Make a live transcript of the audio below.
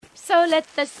So let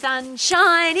the sun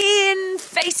shine in,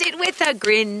 face it with a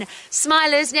grin.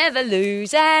 Smilers never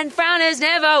lose and frowners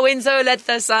never win. So let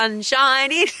the sun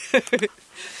shine in.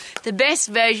 The best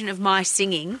version of my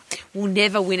singing will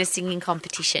never win a singing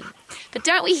competition. But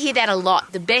don't we hear that a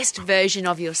lot? The best version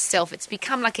of yourself. It's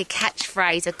become like a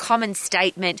catchphrase, a common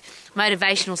statement.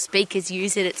 Motivational speakers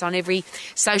use it. It's on every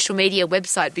social media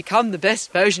website. Become the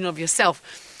best version of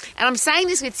yourself. And I'm saying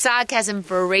this with sarcasm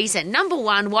for a reason. Number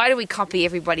one, why do we copy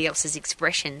everybody else's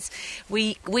expressions?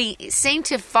 We seem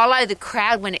to follow the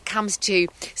crowd when it comes to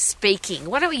speaking.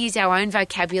 Why don't we use our own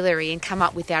vocabulary and come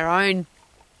up with our own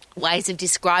ways of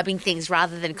describing things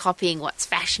rather than copying what's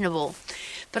fashionable?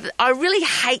 But I really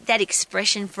hate that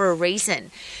expression for a reason.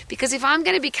 Because if I'm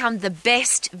going to become the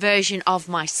best version of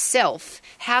myself,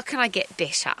 how can I get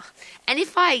better? And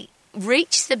if I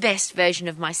reach the best version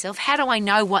of myself, how do I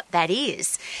know what that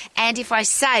is? And if I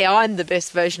say I'm the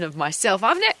best version of myself,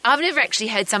 I've never actually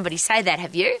heard somebody say that,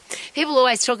 have you? People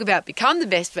always talk about become the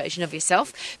best version of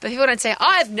yourself, but people don't say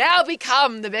I've now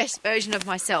become the best version of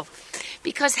myself.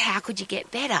 Because how could you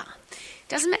get better?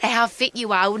 Doesn't matter how fit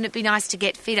you are, wouldn't it be nice to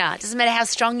get fitter? Doesn't matter how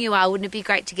strong you are, wouldn't it be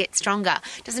great to get stronger?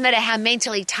 Doesn't matter how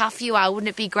mentally tough you are, wouldn't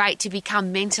it be great to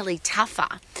become mentally tougher?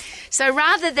 So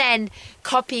rather than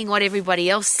copying what everybody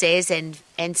else says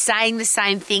and saying the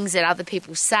same things that other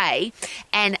people say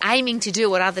and aiming to do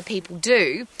what other people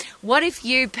do, what if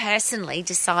you personally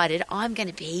decided I'm going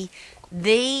to be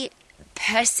the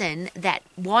person that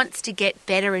wants to get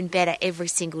better and better every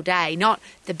single day, not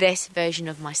the best version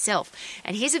of myself?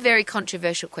 And here's a very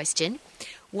controversial question.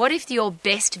 What if your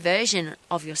best version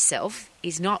of yourself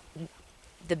is not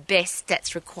the best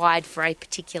that's required for a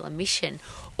particular mission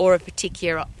or a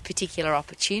particular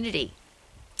opportunity?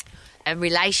 A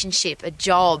relationship, a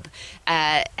job,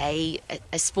 a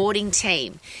sporting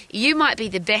team. You might be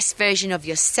the best version of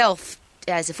yourself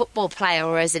as a football player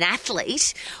or as an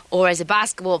athlete or as a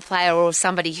basketball player or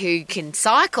somebody who can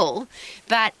cycle,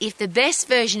 but if the best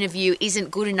version of you isn't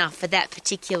good enough for that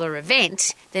particular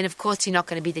event, then of course you're not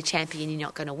going to be the champion, you're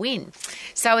not going to win.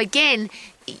 So again,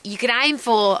 you can aim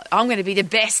for, I'm going to be the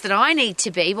best that I need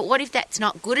to be, but what if that's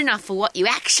not good enough for what you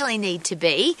actually need to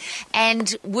be?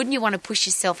 And wouldn't you want to push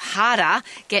yourself harder,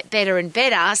 get better and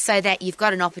better, so that you've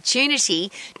got an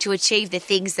opportunity to achieve the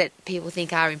things that people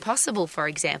think are impossible, for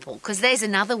example? Because there's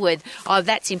another word, oh,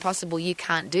 that's impossible, you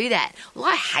can't do that. Well,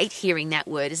 I hate hearing that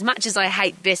word as much as I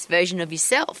hate best version of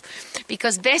yourself.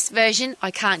 Because best version,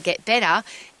 I can't get better.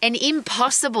 And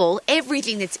impossible,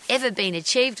 everything that's ever been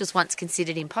achieved was once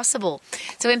considered impossible.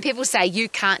 So when people say you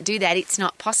can't do that, it's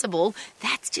not possible,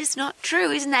 that's just not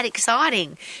true. Isn't that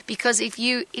exciting? Because if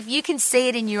you can see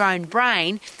it in your own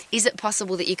brain, is it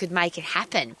possible that you could make it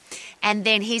happen? And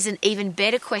then here's an even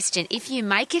better question. If you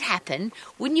make it happen,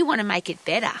 wouldn't you want to make it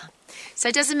better? So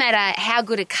it doesn't matter how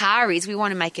good a car is, we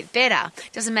want to make it better.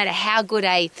 It doesn't matter how good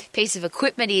a piece of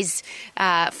equipment is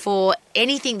for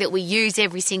anything that we use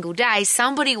every single day,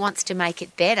 somebody wants to make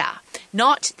it better.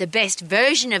 Not the best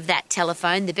version of that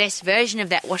telephone, the best version of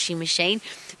that washing machine,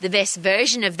 the best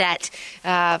version of that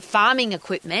farming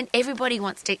equipment. Everybody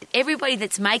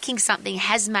that's making something,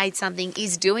 has made something,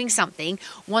 is doing something,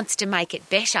 wants to make it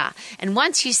better. And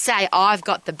once you say, I've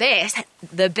got the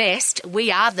best,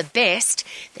 we are the best,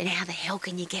 then how the hell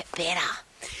can you get better?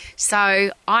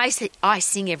 So I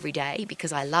sing every day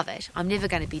because I love it. I'm never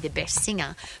going to be the best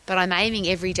singer, but I'm aiming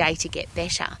every day to get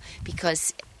better,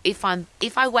 because if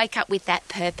I wake up with that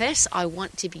purpose, I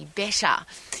want to be better.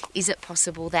 Is it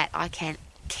possible that I can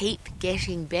keep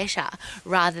getting better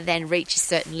rather than reach a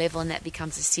certain level and that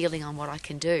becomes a ceiling on what I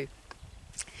can do?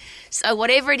 So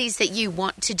whatever it is that you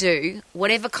want to do,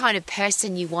 whatever kind of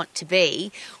person you want to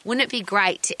be, wouldn't it be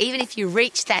great to, even if you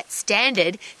reach that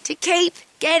standard, to keep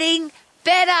getting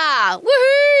better?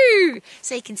 Woohoo!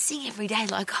 So you can sing every day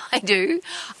like I do.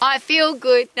 I feel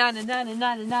good,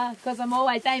 na-na-na-na-na-na, because I'm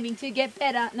always aiming to get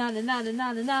better,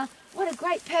 na-na-na-na-na-na. What a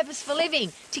great purpose for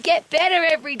living, to get better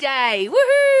every day.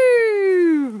 Woohoo!